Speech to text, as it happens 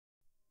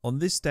On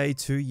this day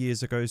 2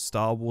 years ago,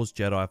 Star Wars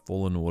Jedi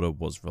Fallen Order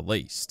was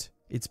released.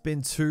 It's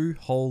been 2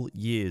 whole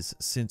years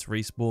since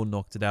Respawn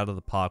knocked it out of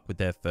the park with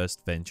their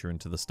first venture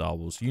into the Star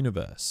Wars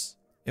universe.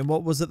 In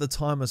what was at the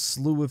time a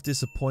slew of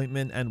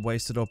disappointment and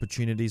wasted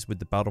opportunities with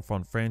the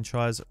Battlefront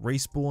franchise,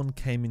 Respawn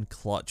came in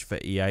clutch for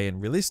EA and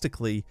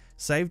realistically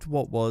saved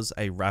what was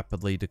a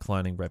rapidly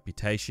declining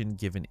reputation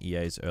given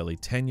EA's early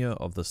tenure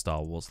of the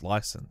Star Wars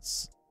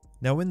license.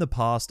 Now in the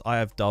past, I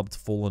have dubbed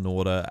Fallen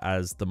Order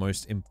as the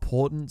most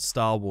important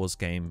Star Wars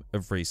game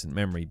of recent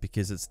memory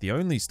because it's the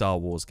only Star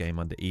Wars game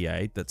under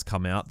EA that's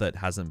come out that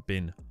hasn't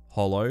been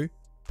hollow,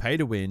 pay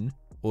to win,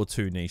 or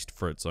too niched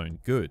for its own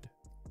good.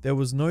 There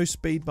was no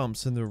speed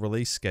bumps in the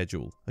release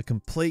schedule, a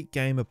complete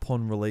game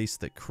upon release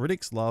that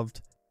critics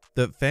loved,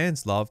 that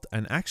fans loved,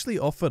 and actually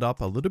offered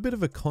up a little bit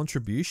of a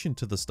contribution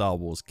to the Star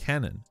Wars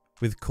canon,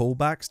 with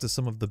callbacks to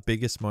some of the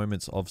biggest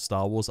moments of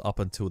Star Wars up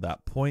until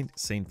that point,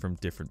 seen from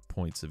different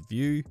points of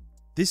view.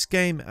 This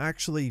game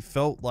actually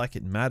felt like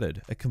it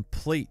mattered, a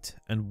complete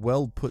and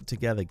well put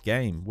together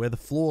game where the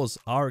flaws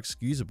are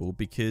excusable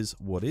because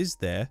what is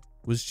there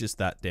was just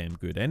that damn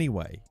good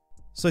anyway.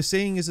 So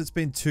seeing as it's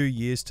been 2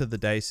 years to the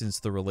day since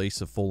the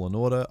release of Fallen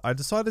Order, I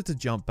decided to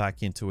jump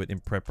back into it in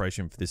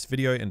preparation for this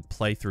video and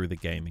play through the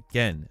game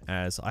again,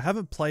 as I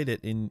haven't played it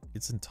in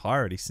its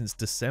entirety since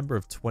December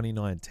of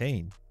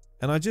 2019.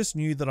 And I just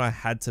knew that I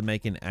had to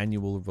make an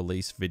annual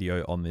release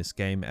video on this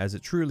game as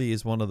it truly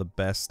is one of the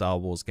best Star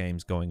Wars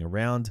games going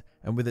around,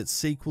 and with its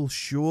sequel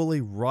surely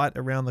right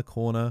around the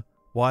corner,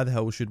 why the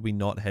hell should we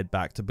not head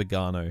back to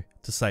Bogano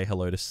to say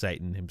hello to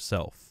Satan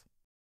himself?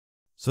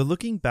 So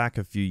looking back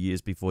a few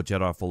years before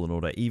Jedi Fallen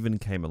Order even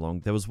came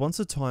along, there was once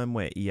a time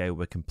where EA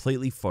were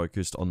completely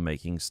focused on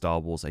making Star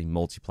Wars a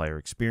multiplayer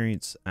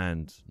experience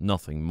and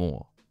nothing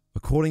more.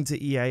 According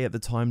to EA at the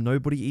time,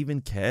 nobody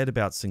even cared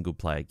about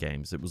single-player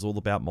games, it was all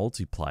about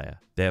multiplayer.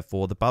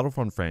 Therefore, the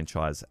Battlefront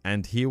franchise,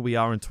 and here we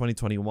are in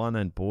 2021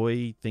 and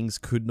boy, things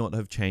could not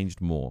have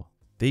changed more.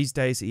 These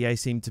days, EA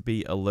seem to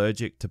be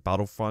allergic to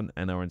Battlefront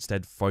and are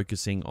instead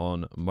focusing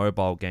on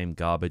mobile game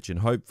garbage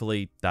and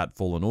hopefully that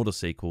Fallen Order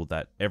sequel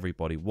that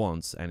everybody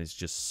wants and is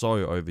just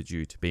so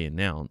overdue to be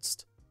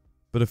announced.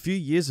 But a few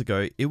years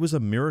ago, it was a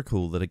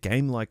miracle that a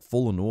game like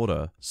Fallen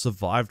Order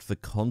survived the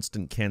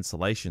constant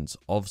cancellations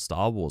of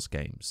Star Wars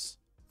games.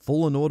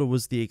 Fallen Order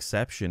was the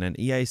exception, and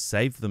EA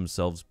saved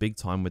themselves big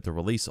time with the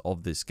release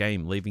of this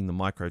game, leaving the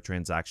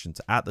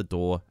microtransactions at the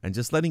door and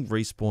just letting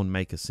Respawn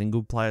make a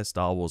single-player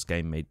Star Wars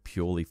game made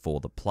purely for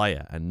the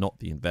player and not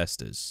the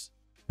investors.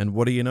 And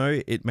what do you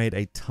know, it made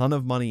a ton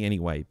of money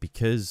anyway,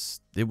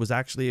 because it was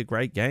actually a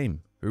great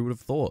game. Who would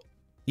have thought?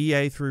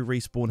 EA through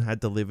Respawn had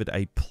delivered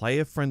a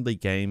player-friendly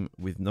game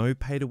with no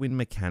pay-to-win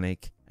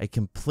mechanic, a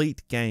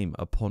complete game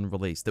upon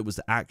release that was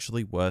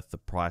actually worth the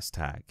price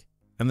tag.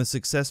 And the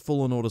success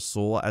Fallen Order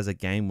saw as a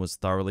game was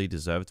thoroughly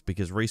deserved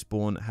because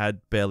Respawn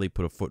had barely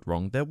put a foot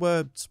wrong. There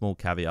were small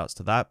caveats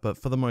to that, but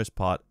for the most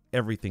part,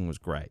 everything was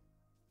great.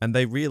 And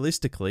they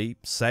realistically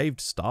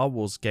saved Star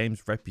Wars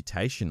games'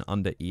 reputation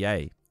under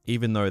EA.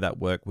 Even though that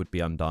work would be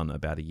undone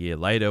about a year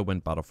later when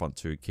Battlefront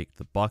 2 kicked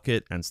the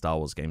bucket and Star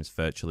Wars games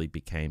virtually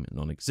became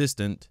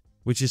non-existent,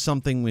 which is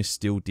something we're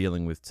still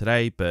dealing with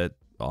today, but,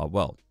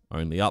 well,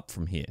 only up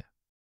from here.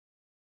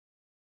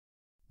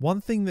 One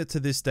thing that to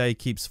this day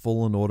keeps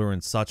Fallen Order in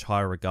such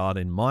high regard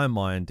in my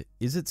mind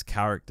is its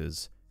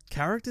characters.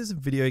 Characters in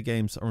video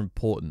games are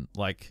important,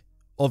 like,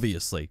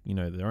 obviously, you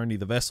know, they're only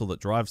the vessel that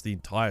drives the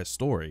entire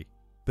story.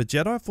 But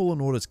Jedi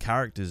Fallen Order's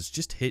characters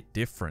just hit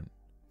different.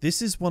 This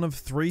is one of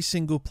 3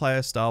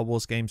 single-player Star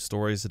Wars game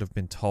stories that have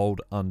been told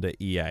under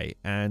EA,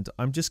 and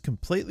I'm just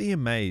completely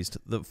amazed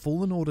that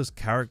Fallen Order's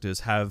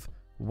characters have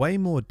way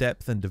more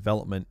depth and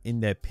development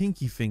in their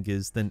pinky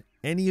fingers than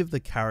any of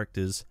the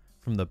characters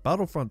from the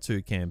Battlefront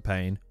 2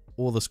 campaign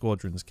or the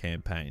Squadrons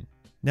campaign.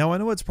 Now I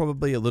know it's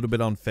probably a little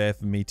bit unfair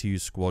for me to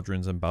use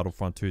Squadrons and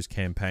Battlefront 2's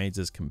campaigns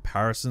as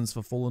comparisons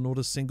for Fallen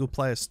Order's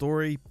single-player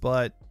story,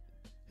 but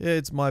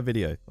it's my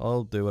video,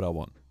 I'll do what I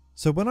want.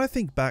 So when I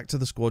think back to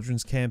the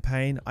Squadrons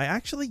campaign, I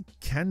actually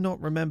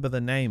cannot remember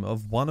the name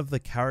of one of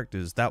the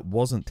characters that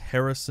wasn't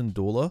Hera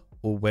Syndulla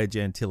or Wedge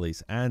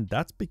Antilles, and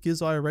that's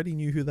because I already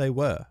knew who they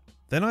were.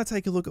 Then I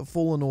take a look at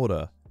Fallen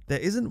Order. There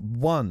isn't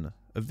one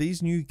of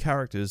these new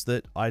characters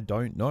that I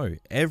don't know.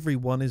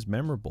 Everyone is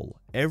memorable.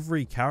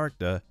 Every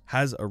character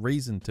has a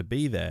reason to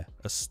be there,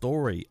 a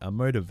story, a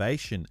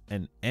motivation,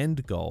 an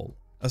end goal.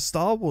 A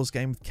Star Wars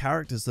game with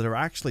characters that are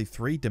actually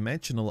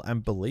 3-dimensional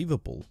and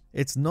believable.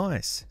 It's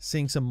nice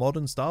seeing some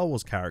modern Star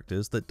Wars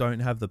characters that don't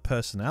have the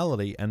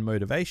personality and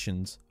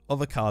motivations of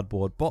a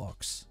cardboard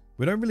box.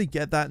 We don't really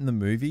get that in the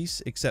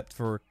movies, except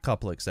for a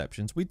couple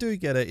exceptions. We do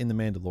get it in The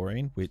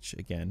Mandalorian, which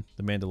again,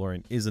 The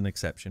Mandalorian is an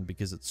exception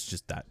because it's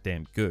just that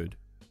damn good.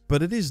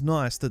 But it is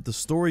nice that the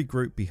story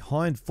group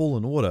behind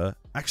Fallen Order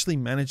actually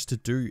managed to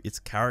do its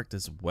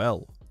characters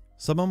well.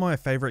 Some of my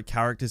favorite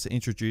characters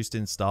introduced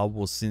in Star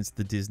Wars since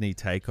the Disney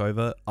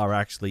takeover are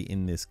actually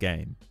in this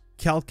game.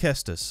 Cal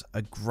Kestis,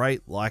 a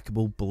great,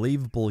 likable,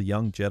 believable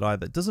young Jedi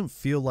that doesn't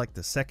feel like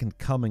the second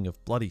coming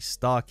of bloody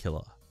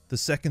Starkiller. The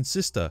second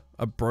sister,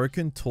 a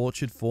broken,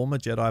 tortured former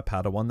Jedi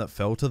Padawan that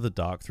fell to the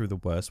dark through the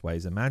worst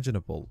ways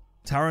imaginable.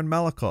 Taron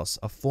Malicos,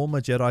 a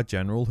former Jedi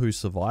General who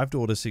survived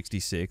Order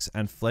 66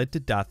 and fled to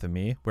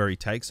Dathomir, where he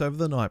takes over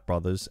the Night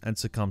Brothers and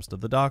succumbs to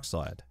the dark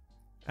side.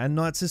 And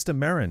Night Sister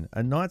Merrin,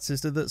 a Night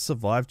Sister that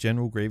survived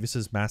General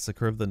Grievous's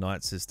massacre of the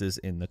Night Sisters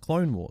in the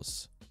Clone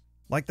Wars.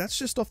 Like, that's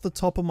just off the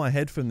top of my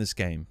head from this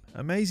game.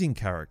 Amazing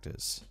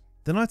characters.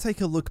 Then I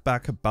take a look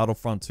back at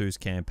Battlefront 2's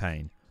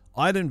campaign.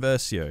 Iden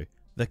Versio,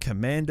 the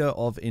commander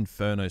of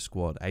Inferno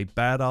Squad, a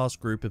badass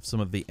group of some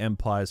of the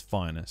Empire's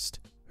finest,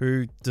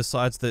 who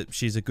decides that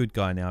she's a good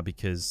guy now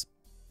because,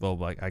 well,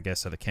 like, I guess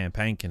so the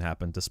campaign can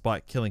happen,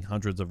 despite killing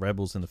hundreds of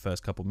rebels in the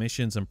first couple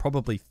missions and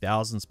probably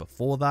thousands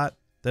before that.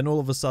 Then all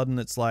of a sudden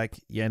it's like,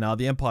 yeah, now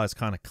the Empire's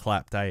kind of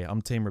clapped, hey,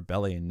 I'm Team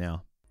Rebellion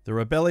now. The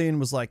Rebellion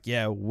was like,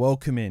 yeah,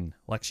 welcome in,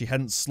 like she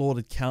hadn't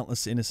slaughtered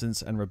countless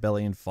innocents and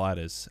Rebellion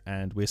fighters,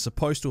 and we're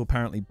supposed to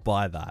apparently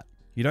buy that.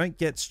 You don't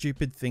get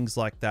stupid things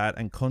like that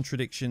and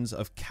contradictions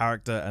of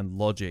character and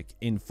logic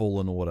in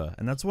Fallen Order,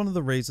 and that's one of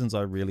the reasons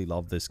I really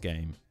love this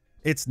game.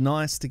 It's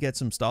nice to get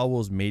some Star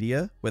Wars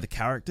media where the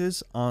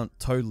characters aren't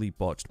totally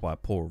botched by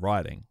poor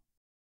writing.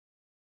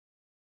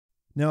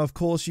 Now, of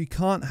course, you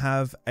can't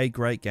have a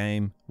great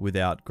game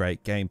without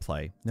great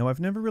gameplay. Now, I've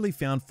never really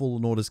found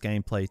Fallen Order's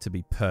gameplay to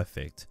be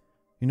perfect.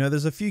 You know,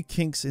 there's a few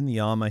kinks in the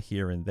armor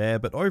here and there,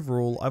 but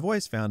overall, I've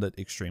always found it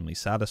extremely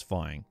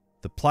satisfying.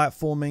 The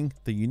platforming,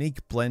 the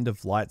unique blend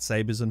of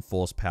lightsabers and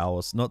force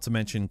powers, not to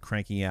mention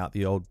cranking out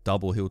the old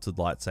double-hilted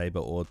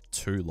lightsaber or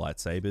two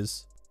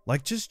lightsabers.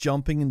 Like, just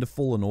jumping into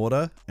Fallen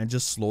Order and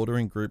just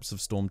slaughtering groups of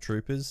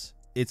stormtroopers,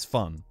 it's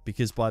fun,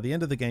 because by the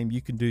end of the game,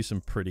 you can do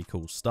some pretty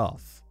cool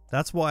stuff.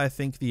 That's why I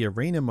think the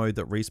arena mode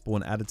that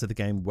Respawn added to the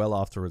game well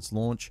after its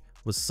launch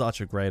was such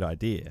a great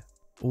idea.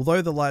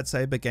 Although the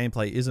lightsaber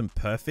gameplay isn't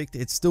perfect,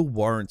 it still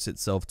warrants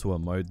itself to a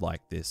mode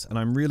like this, and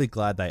I'm really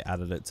glad they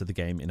added it to the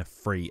game in a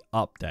free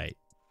update.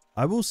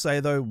 I will say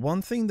though,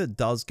 one thing that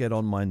does get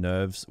on my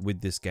nerves with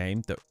this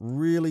game that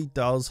really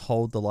does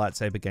hold the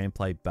lightsaber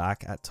gameplay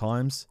back at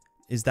times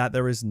is that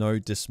there is no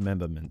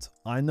dismemberment.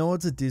 I know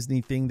it's a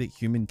Disney thing that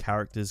human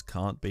characters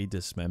can't be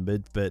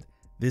dismembered, but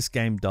this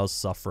game does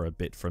suffer a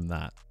bit from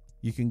that.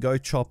 You can go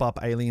chop up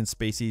alien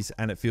species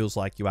and it feels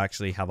like you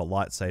actually have a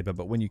lightsaber,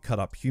 but when you cut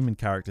up human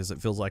characters,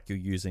 it feels like you're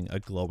using a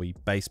glowy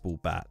baseball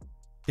bat.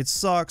 It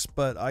sucks,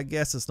 but I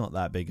guess it's not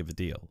that big of a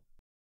deal.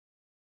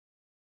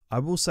 I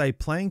will say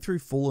playing through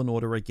Fallen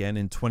Order again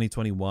in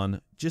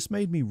 2021 just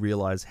made me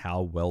realize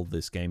how well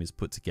this game is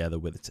put together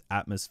with its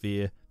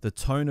atmosphere, the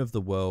tone of the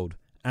world,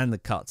 and the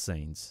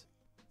cutscenes.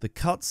 The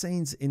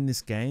cutscenes in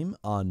this game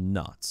are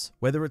nuts,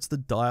 whether it's the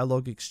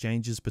dialogue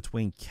exchanges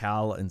between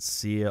Cal and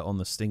Seer on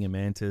the Stinger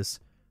Mantis,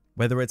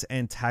 whether it's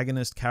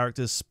antagonist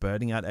characters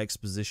spurting out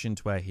exposition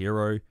to our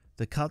hero,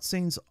 the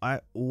cutscenes,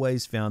 I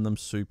always found them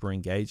super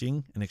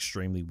engaging and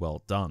extremely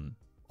well done.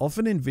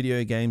 Often in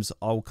video games,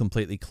 I'll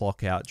completely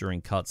clock out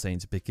during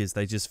cutscenes because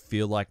they just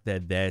feel like they're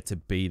there to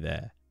be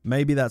there.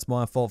 Maybe that's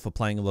my fault for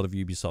playing a lot of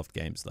Ubisoft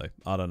games though,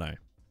 I don't know.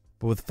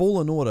 But with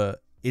Fallen Order,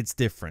 it's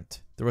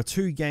different. There are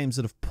two games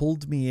that have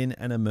pulled me in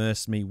and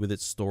immersed me with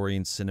its story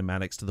and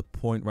cinematics to the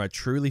point where I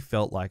truly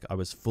felt like I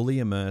was fully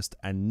immersed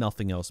and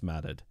nothing else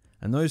mattered.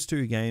 And those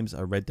two games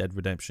are Red Dead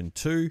Redemption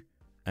 2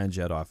 and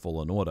Jedi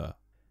Fallen Order.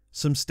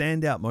 Some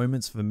standout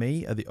moments for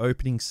me are the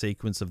opening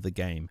sequence of the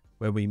game,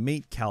 where we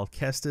meet Cal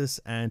Kestis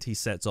and he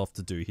sets off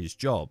to do his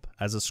job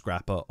as a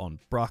scrapper on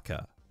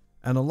Bracca.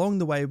 And along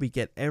the way we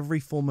get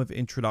every form of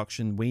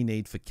introduction we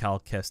need for Cal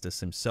Kestis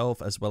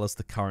himself, as well as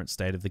the current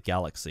state of the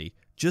galaxy,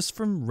 just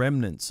from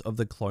remnants of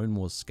the Clone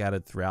Wars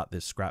scattered throughout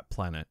this scrap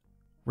planet.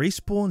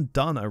 Respawn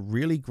done a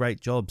really great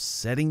job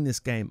setting this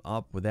game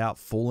up without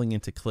falling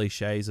into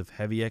cliches of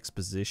heavy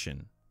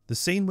exposition. The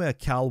scene where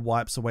Cal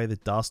wipes away the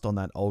dust on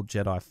that old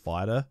Jedi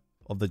fighter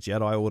of the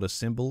Jedi Order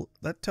symbol,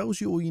 that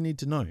tells you all you need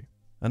to know.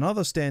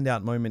 Another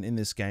standout moment in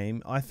this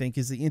game, I think,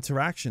 is the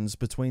interactions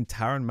between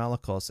Taron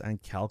Malicos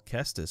and Cal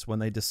Kestis when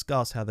they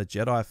discuss how the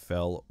Jedi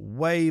fell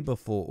way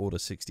before Order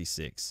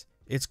 66.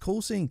 It's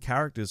cool seeing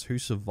characters who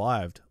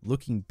survived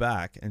looking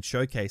back and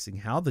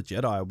showcasing how the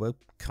Jedi were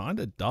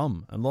kinda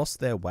dumb and lost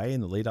their way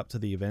in the lead up to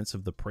the events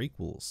of the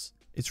prequels.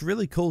 It's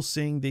really cool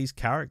seeing these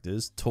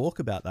characters talk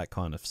about that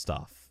kind of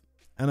stuff.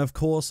 And of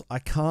course, I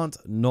can't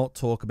not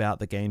talk about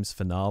the game's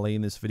finale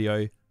in this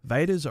video.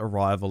 Vader's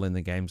arrival in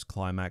the game's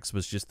climax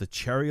was just the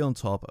cherry on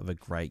top of a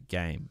great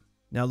game.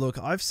 Now look,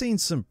 I've seen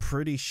some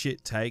pretty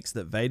shit takes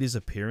that Vader's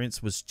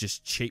appearance was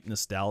just cheap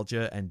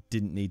nostalgia and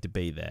didn't need to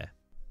be there.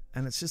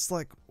 And it's just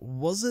like,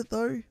 was it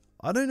though?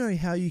 I don't know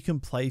how you can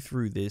play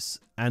through this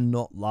and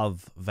not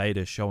love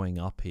Vader showing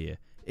up here.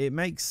 It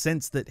makes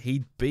sense that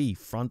he'd be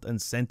front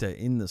and center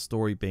in the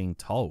story being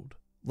told.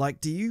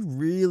 Like, do you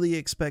really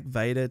expect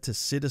Vader to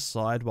sit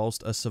aside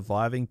whilst a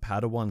surviving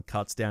Padawan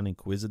cuts down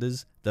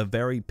Inquisitors, the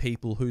very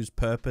people whose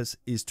purpose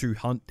is to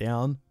hunt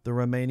down the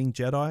remaining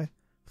Jedi?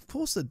 Of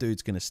course the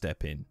dude's gonna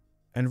step in.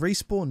 And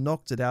Respawn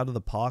knocked it out of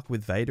the park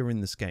with Vader in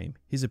this game.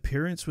 His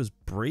appearance was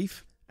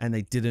brief and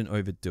they didn't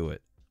overdo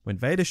it. When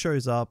Vader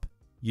shows up,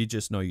 you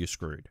just know you're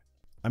screwed.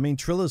 I mean,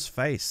 Trilla's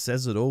face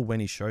says it all when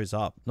he shows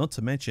up. Not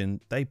to mention,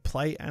 they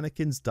play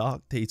Anakin's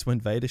dark deeds when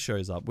Vader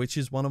shows up, which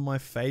is one of my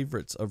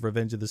favorites of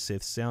Revenge of the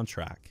Sith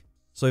soundtrack.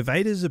 So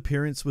Vader's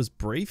appearance was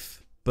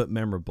brief, but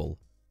memorable.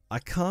 I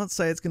can't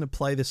say it's going to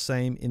play the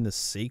same in the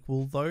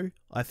sequel though.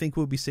 I think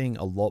we'll be seeing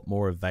a lot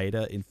more of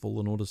Vader in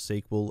Fallen Order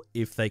sequel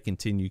if they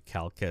continue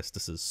Cal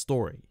Kestis'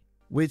 story,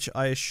 which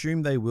I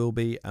assume they will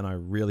be, and I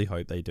really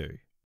hope they do.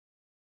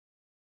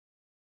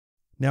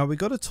 Now we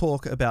got to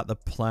talk about the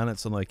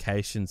planets and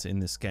locations in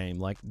this game.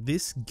 Like,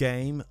 this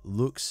game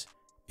looks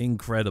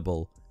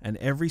incredible and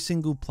every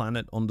single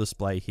planet on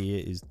display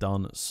here is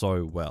done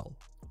so well.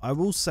 I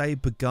will say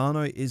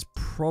Bogano is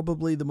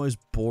probably the most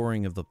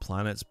boring of the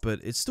planets, but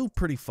it's still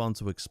pretty fun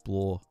to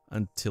explore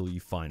until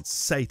you find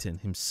Satan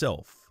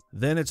himself.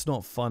 Then it's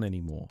not fun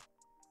anymore.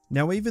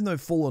 Now, even though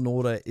Fallen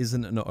Order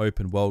isn't an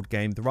open world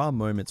game, there are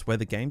moments where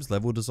the game's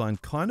level design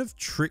kind of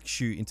tricks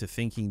you into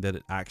thinking that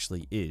it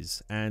actually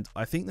is, and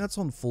I think that's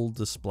on full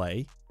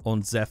display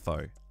on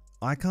Zepho.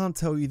 I can't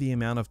tell you the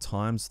amount of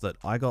times that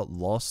I got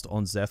lost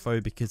on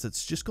Zepho because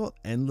it's just got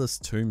endless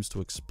tombs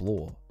to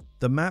explore.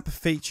 The map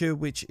feature,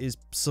 which is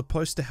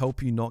supposed to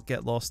help you not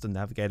get lost and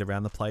navigate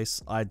around the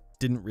place, I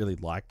didn't really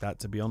like that,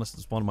 to be honest.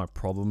 It's one of my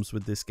problems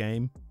with this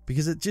game,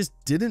 because it just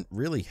didn't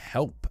really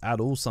help at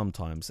all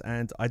sometimes,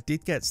 and I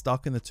did get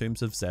stuck in the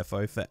tombs of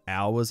Zepho for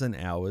hours and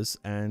hours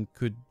and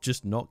could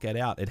just not get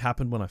out. It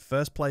happened when I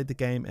first played the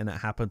game, and it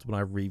happened when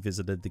I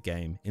revisited the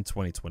game in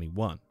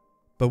 2021.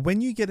 But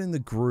when you get in the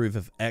groove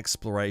of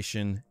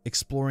exploration,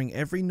 exploring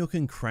every nook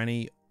and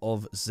cranny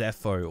of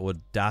Zepho or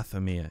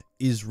Dathomir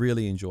is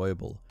really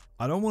enjoyable.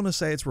 I don't want to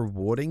say it's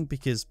rewarding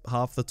because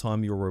half the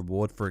time your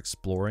reward for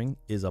exploring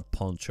is a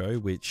poncho,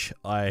 which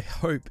I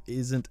hope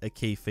isn't a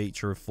key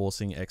feature of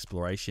forcing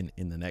exploration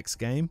in the next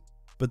game.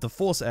 But the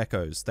Force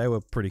Echoes, they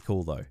were pretty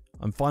cool though.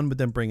 I'm fine with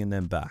them bringing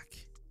them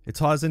back. It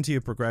ties into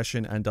your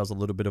progression and does a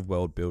little bit of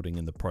world building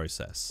in the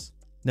process.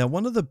 Now,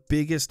 one of the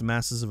biggest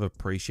masses of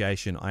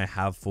appreciation I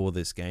have for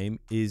this game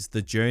is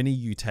the journey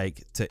you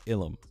take to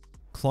Ilum.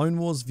 Clone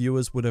Wars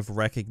viewers would have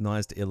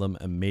recognized Ilum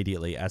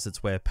immediately, as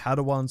it's where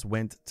Padawans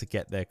went to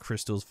get their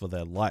crystals for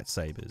their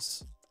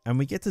lightsabers. And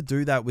we get to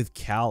do that with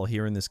Cal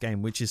here in this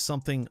game, which is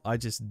something I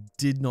just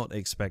did not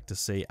expect to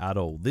see at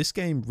all. This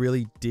game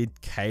really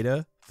did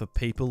cater for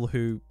people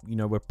who, you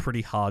know, were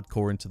pretty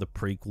hardcore into the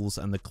prequels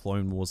and the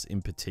Clone Wars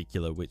in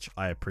particular, which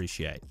I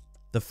appreciate.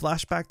 The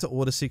flashback to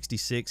Order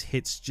 66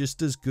 hits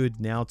just as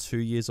good now 2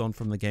 years on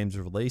from the game's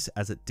release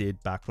as it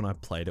did back when I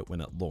played it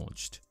when it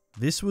launched.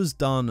 This was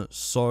done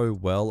so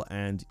well,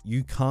 and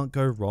you can't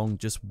go wrong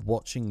just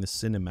watching the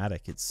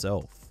cinematic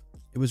itself.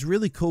 It was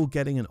really cool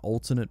getting an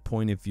alternate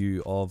point of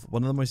view of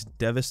one of the most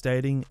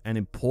devastating and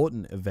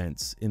important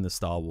events in the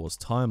Star Wars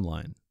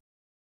timeline.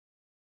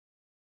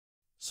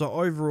 So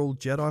overall,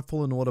 Jedi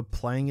Fallen Order,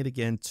 playing it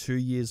again 2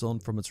 years on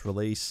from its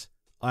release,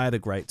 I had a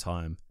great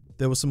time.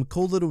 There were some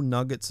cool little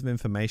nuggets of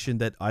information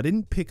that I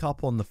didn't pick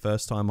up on the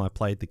first time I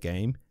played the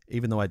game,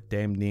 even though I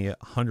damn near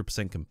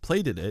 100%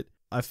 completed it.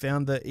 I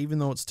found that even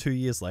though it's 2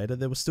 years later,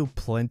 there was still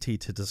plenty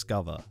to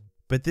discover.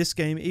 But this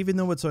game, even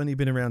though it's only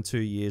been around 2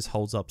 years,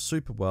 holds up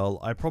super well.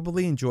 I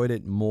probably enjoyed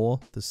it more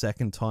the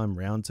second time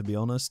round, to be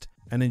honest.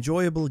 An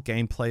enjoyable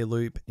gameplay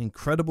loop,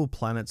 incredible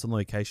planets and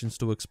locations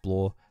to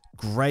explore,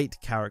 great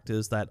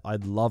characters that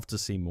I'd love to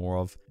see more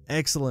of,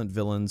 excellent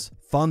villains,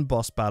 fun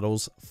boss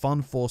battles,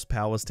 fun force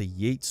powers to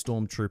yeet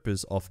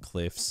stormtroopers off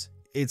cliffs.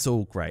 It's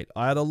all great.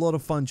 I had a lot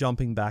of fun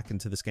jumping back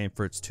into this game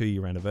for its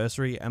 2-year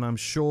anniversary, and I'm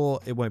sure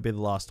it won't be the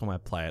last time I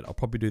play it. I'll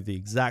probably do the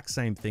exact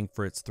same thing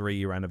for its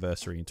 3-year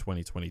anniversary in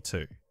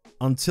 2022.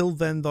 Until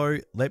then though,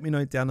 let me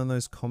know down in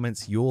those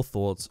comments your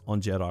thoughts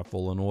on Jedi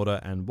Fallen Order,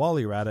 and while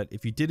you're at it,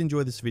 if you did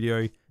enjoy this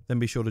video, then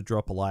be sure to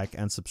drop a like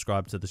and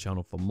subscribe to the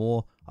channel for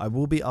more. I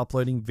will be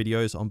uploading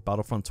videos on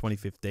Battlefront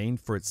 2015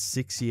 for its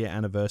 6-year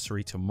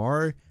anniversary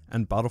tomorrow,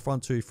 and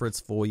Battlefront 2 for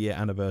its 4-year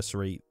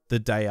anniversary the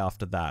day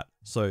after that.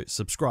 So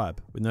subscribe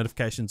with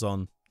notifications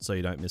on so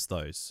you don't miss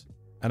those.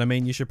 And I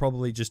mean, you should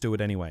probably just do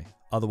it anyway.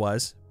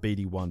 Otherwise,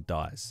 BD1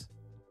 dies.